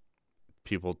want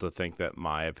people to think that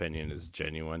my opinion is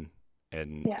genuine,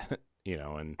 and Yeah.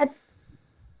 and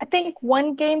I think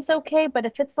one game's okay, but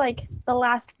if it's like the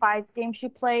last 5 games you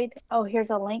played, oh, here's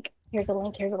a link, here's a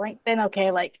link, here's a link, then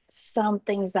okay, like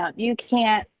something's up. You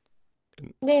can't,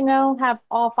 have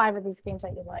all 5 of these games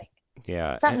that you like.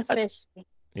 yeah, Something's fishy.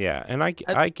 yeah, and I get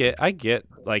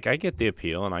like I get the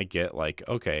appeal, and I get like,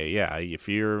 okay, yeah, if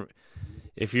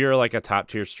you're like a top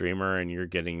tier streamer and you're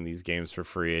getting these games for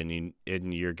free and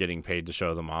you're getting paid to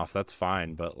show them off, that's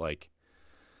fine. But like,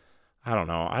 I don't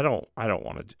know, I don't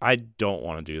want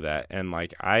to do that. And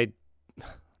like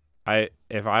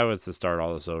if I was to start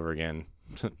all this over again,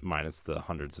 minus the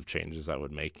hundreds of changes I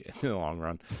would make in the long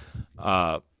run,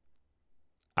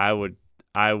 I would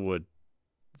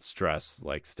stress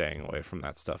like staying away from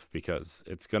that stuff, because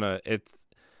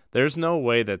there's no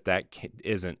way that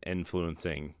isn't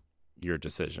influencing your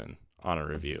decision on a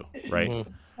review, right?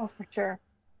 Mhm. Oh, for sure.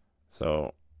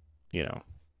 So,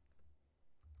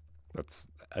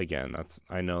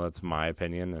 I know that's my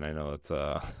opinion, and I know that's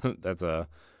that's a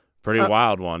pretty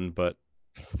wild one, but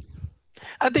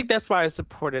I think that's why it's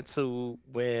important to,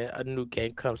 when a new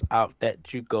game comes out,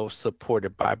 that you go support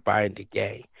it by buying the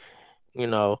game. You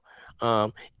know,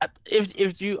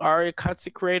 if you are a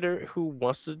content creator who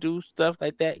wants to do stuff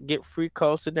like that, get free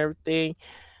codes and everything,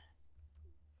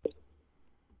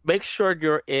 make sure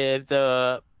you're in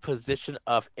the position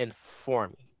of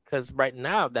informing. Because right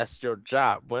now, that's your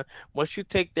job. Once you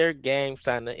take their game,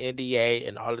 sign the NDA,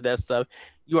 and all of that stuff,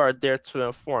 you are there to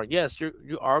inform. Yes, you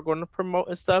are going to promote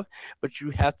and stuff, but you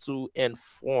have to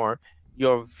inform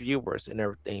your viewers and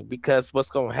everything. Because what's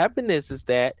going to happen is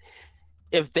that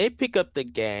if they pick up the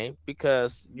game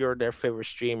because you're their favorite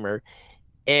streamer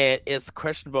and it's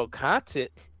questionable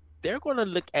content, they're going to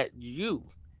look at you,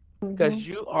 because Mhm.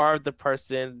 you are the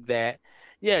person that,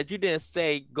 yeah, you didn't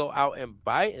say go out and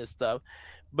buy it and stuff,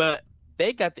 but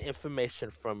they got the information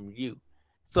from you.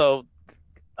 So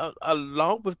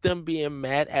along with them being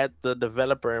mad at the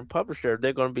developer and publisher,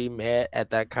 they're going to be mad at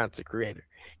that content creator,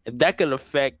 and that can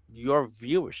affect your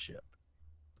viewership,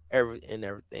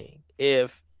 everything,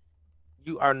 if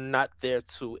you are not there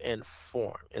to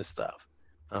inform and stuff.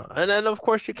 And then of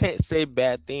course you can't say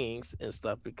bad things and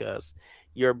stuff because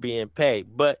you're being paid.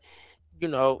 But you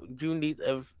need,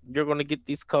 if you're going to get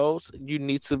these codes, you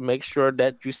need to make sure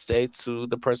that you say to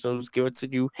the person who's giving to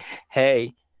you,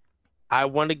 hey, I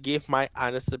want to give my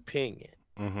honest opinion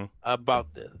mm-hmm.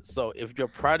 about this. So if your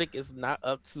product is not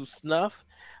up to snuff,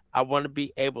 I want to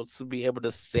be able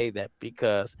to say that,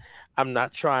 because I'm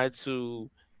not trying to,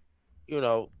 you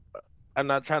know, I'm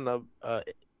not trying to,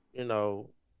 you know,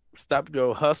 stop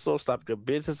your hustle, stop your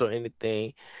business or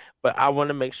anything, but I want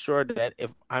to make sure that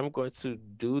if I'm going to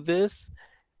do this,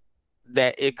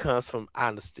 that it comes from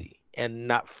honesty and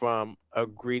not from a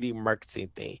greedy marketing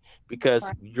thing, because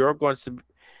Right. you're going to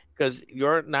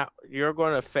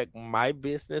affect my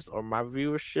business or my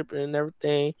viewership and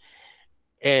everything,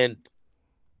 and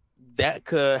that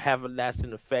could have a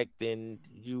lasting effect in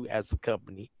you as a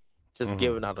company just Mm-hmm.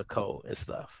 giving out a code and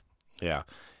stuff. Yeah.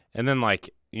 And then like,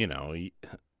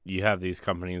 you have these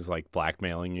companies like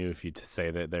blackmailing you if you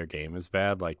say that their game is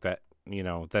bad, like that,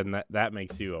 then that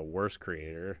makes you a worse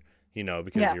creator,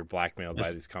 because Yeah. you're blackmailed by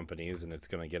Yes. these companies and it's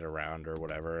going to get around or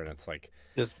whatever. And it's like,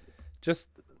 Just just,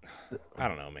 I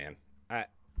don't know, man.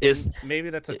 it's Maybe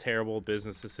that's a terrible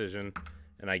business decision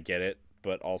and I get it,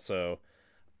 but also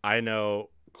I know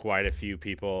quite a few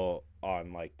people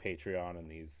on like Patreon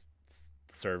and these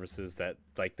services that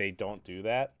like they don't do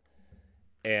that,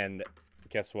 and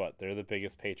guess what? They're the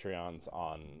biggest Patreons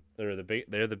on. They're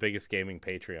the biggest gaming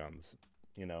Patreons,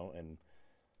 and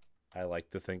I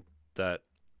like to think that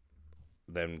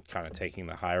them kind of taking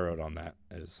the high road on that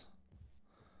is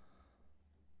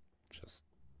just,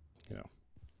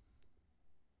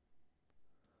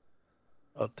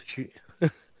 oh, did you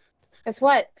It's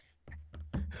what?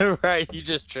 right? You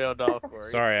just trailed off. Corey.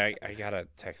 Sorry, I got a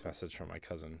text message from my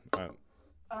cousin.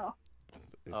 Oh,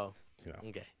 It's,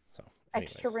 Okay. so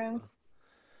extra anyways. rooms.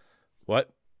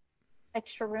 What?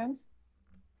 Extra rooms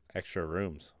Extra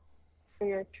rooms? for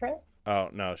your trip. Oh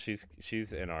no, she's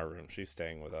in our room. She's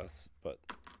staying with us, but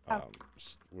Oh.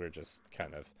 we're just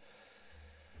kind of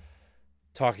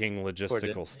talking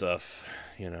logistical stuff,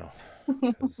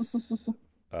 'cause,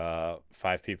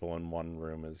 5 people in one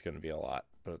room is going to be a lot,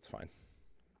 but it's fine.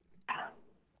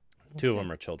 2 of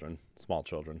them are children, small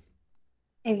children.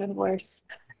 Even worse.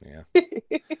 Yeah.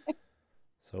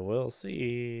 So we'll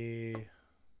see.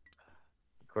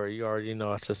 Corey, you already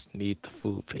know I just need the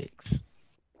food pics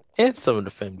and some of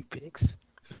the family pics.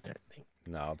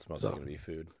 No, it's mostly So- going to be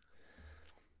food.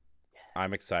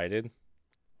 I'm excited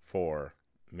for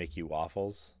Mickey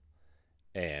Waffles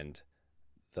and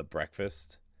the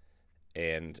breakfast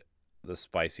and the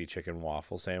spicy chicken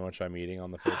waffle sandwich I'm eating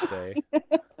on the first day.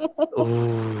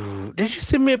 Ooh, did you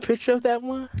send me a picture of that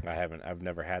one? I haven't. I've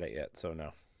never had it yet, so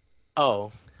no.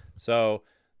 Oh, So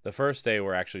the first day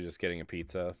we're actually just getting a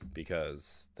pizza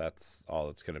because that's all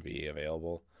that's going to be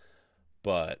available.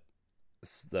 But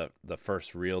the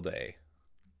first real day,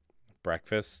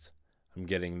 breakfast, I'm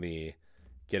getting the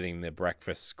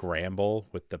breakfast scramble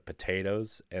with the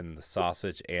potatoes and the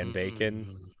sausage and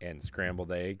bacon and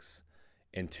scrambled eggs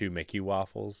and 2 Mickey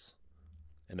waffles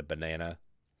and a banana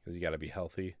because you got to be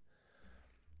healthy.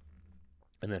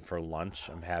 And then for lunch,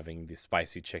 I'm having the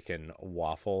spicy chicken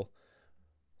waffle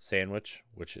sandwich,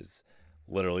 which is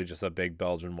literally just a big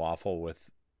Belgian waffle with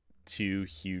 2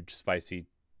 huge spicy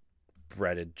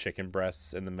breaded chicken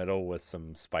breasts in the middle with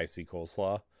some spicy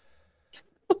coleslaw.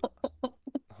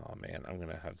 Oh man, I'm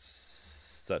gonna have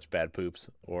such bad poops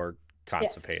or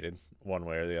constipated, one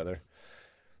way or the other.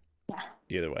 Yeah.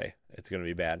 Either way, it's gonna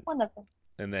be bad. Wonderful.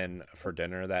 And then for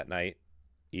dinner that night,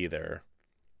 either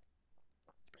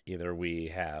we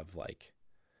have like,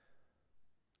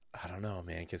 I don't know,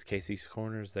 man, because Casey's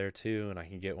Corner's there too, and I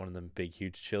can get one of them big,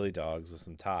 huge chili dogs with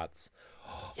some tots.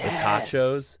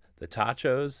 yes. The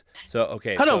tachos. So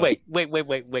okay, Hold so on, wait. what?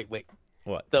 The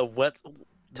what?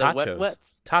 The Tachos. what?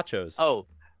 Tachos. Oh,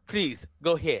 please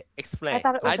go ahead. Explain. I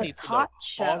thought it was a need to know all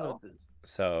tacho. of this.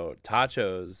 So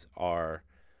tachos are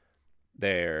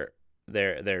they're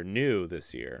new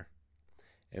this year,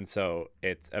 and so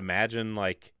it's imagine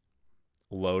like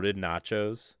loaded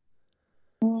nachos,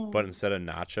 but instead of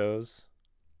nachos,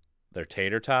 they're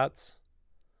tater tots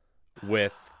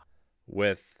with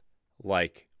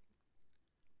like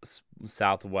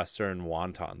southwestern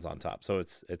wontons on top. So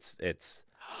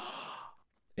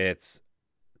it's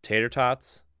tater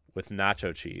tots with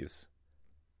nacho cheese,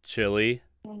 chili,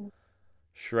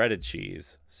 shredded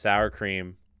cheese, sour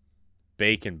cream,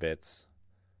 bacon bits,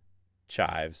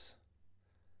 chives,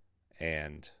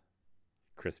 and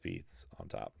crispies on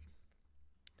top.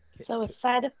 So a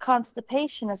side of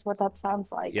constipation is what that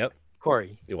sounds like. Yep.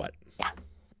 Corey, What?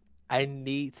 I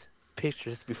need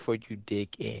pictures before you dig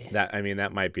in.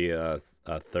 That might be a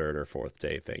third or fourth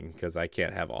day thing because I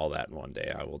can't have all that in one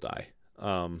day. I will die.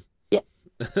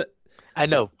 I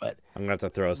know, but I'm gonna have to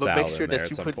throw a But make salad sure in there that at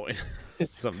you some put- point.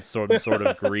 some sort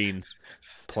of green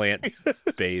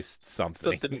plant-based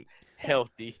something. something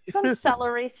healthy. Some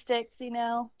celery sticks, just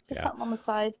Yeah. something on the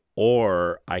side.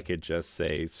 Or I could just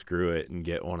say screw it and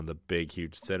get one of the big,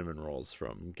 huge cinnamon rolls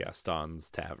from Gaston's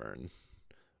Tavern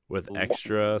with Ooh.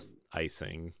 extra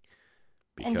icing.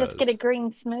 And just get a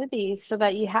green smoothie so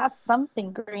that you have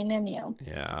something green in you.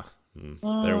 Yeah.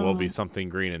 There will be something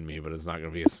green in me, but it's not going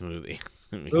to be a smoothie.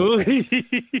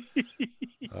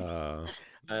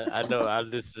 I know our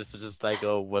listeners are just like,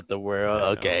 oh, what the world? I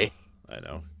know. Okay. I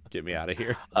know. Get me out of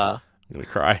here. Uh, I'm going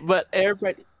to cry. but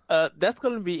everybody, that's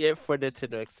gonna be it for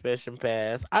Nintendo Expansion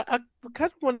Pass. I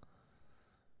kind of want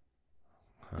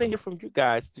to hear from you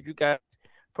guys. Do you guys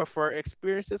prefer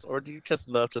experiences, or do you just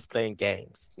love just playing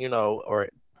games? Or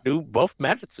do both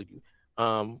matter to you?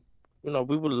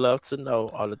 We would love to know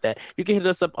all of that. You can hit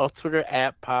us up on Twitter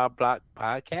at PodBlock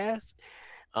Podcast.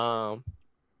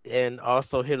 And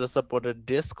also hit us up on the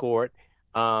Discord.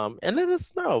 And let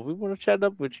us know. We want to chat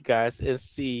up with you guys and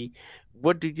see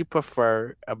what do you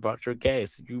prefer about your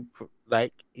games. Do you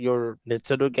like your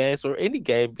Nintendo games or any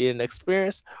game being an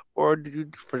experience, or do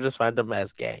you just find them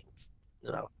as games?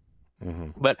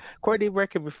 But Courtney, where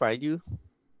can we find you?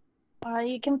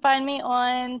 You can find me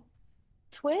on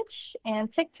Twitch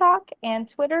and TikTok and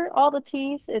Twitter, all the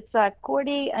T's. It's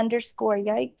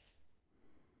Cordy_yikes.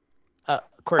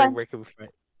 Corey, fine. where can we find?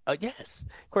 Yes,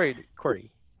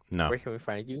 Corey. No, Where can we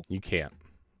find you? you can't.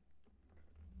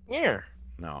 Yeah.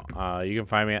 No. You can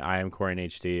find me at I am Corey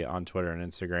HD on Twitter and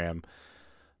Instagram.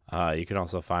 You can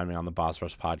also find me on the Boss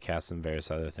Rush podcast and various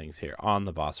other things here on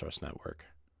the Boss Rush Network.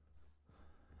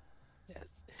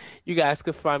 Yes. You guys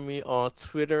can find me on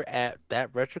Twitter at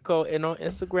ThatRetroCode and on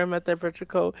Instagram at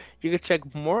ThatRetroCode. You can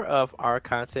check more of our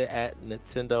content at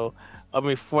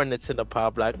for Nintendo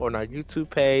Power Black on our YouTube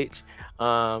page.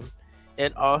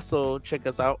 And also check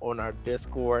us out on our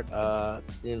Discord,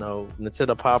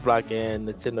 Nintendo Power Block and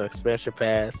Nintendo Expansion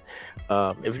Pass.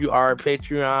 If you are a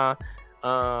Patreon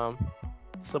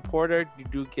supporter, you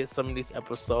do get some of these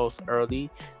episodes early,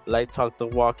 like Talk the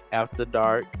Walk After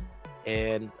Dark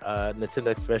and Nintendo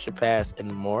Expansion Pass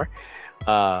and more.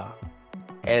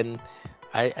 And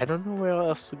I don't know where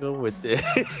else to go with this.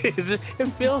 It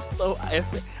feels so. I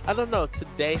don't know.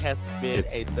 Today has been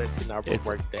a 13-hour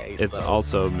work day. It's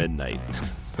also midnight.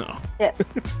 So.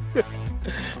 Yes.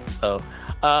 So,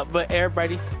 but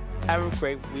everybody, Have a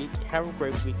great week. Have a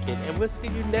great weekend. And we'll see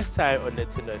you next time on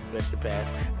Nintendo Expansion Pass.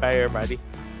 Bye, everybody.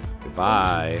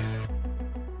 Goodbye.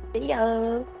 See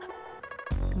ya.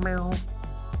 Meow.